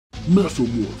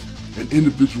Mesomorph, an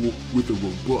individual with a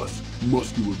robust,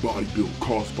 muscular body build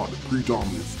caused by the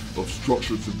predominance of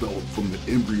structures developed from the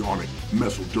embryonic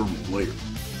mesodermal layer.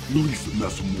 Release the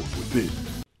mesomorph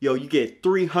within. Yo, you get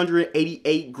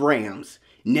 388 grams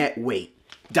net weight,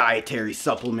 dietary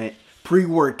supplement,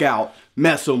 pre-workout,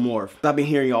 Mesomorph. I've been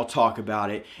hearing y'all talk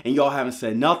about it, and y'all haven't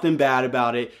said nothing bad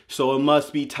about it, so it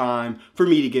must be time for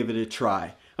me to give it a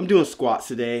try. I'm doing squats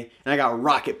today, and I got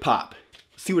rocket pop.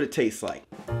 Let's see what it tastes like.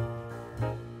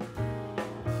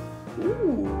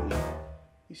 Ooh.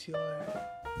 You see all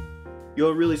that? Yo,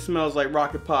 it really smells like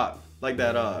rocket pop. Like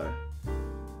that,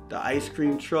 the ice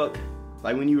cream truck.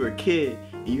 Like when you were a kid,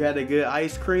 and you had a good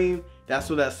ice cream, that's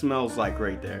what that smells like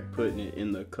right there. Putting it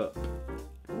in the cup.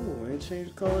 Ooh, and change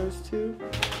the colors too.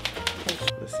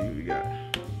 Let's see what we got.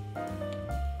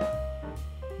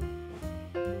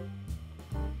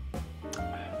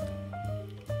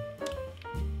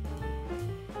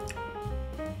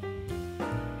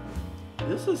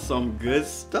 This is some good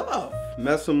stuff.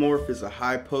 Mesomorph is a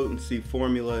high potency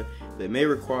formula that may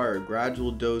require a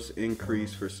gradual dose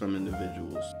increase for some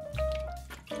individuals.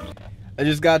 I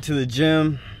just got to the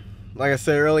gym. Like I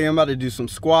said earlier, I'm about to do some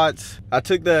squats. I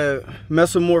took the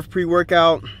Mesomorph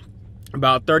pre-workout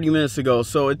about 30 minutes ago.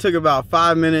 So it took about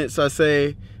 5 minutes, I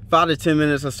say 5 to 10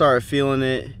 minutes, I started feeling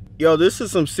it. Yo, this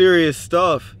is some serious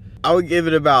stuff. I would give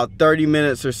it about 30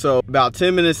 minutes or so. About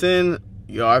 10 minutes in,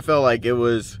 yo, I felt like it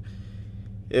was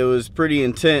pretty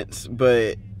intense,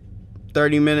 but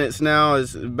 30 minutes now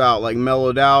is about like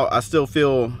mellowed out. I still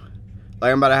feel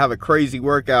like I'm about to have a crazy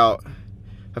workout.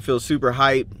 I feel super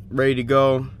hyped, ready to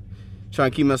go.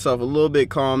 Trying to keep myself a little bit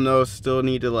calm though. Still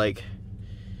need to like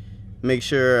make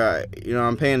sure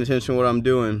I'm paying attention to what I'm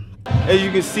doing. As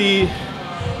you can see,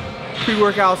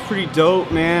 pre-workout's pretty dope,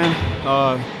 man.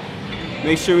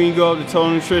 Make sure when you go up to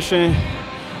Total Nutrition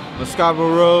on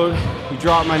Skibo Road, you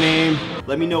drop my name.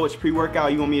 Let me know which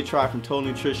pre-workout you want me to try from Total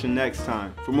Nutrition next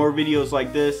time. For more videos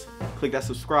like this, click that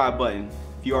subscribe button.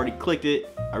 If you already clicked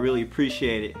it, I really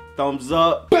appreciate it. Thumbs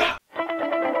up.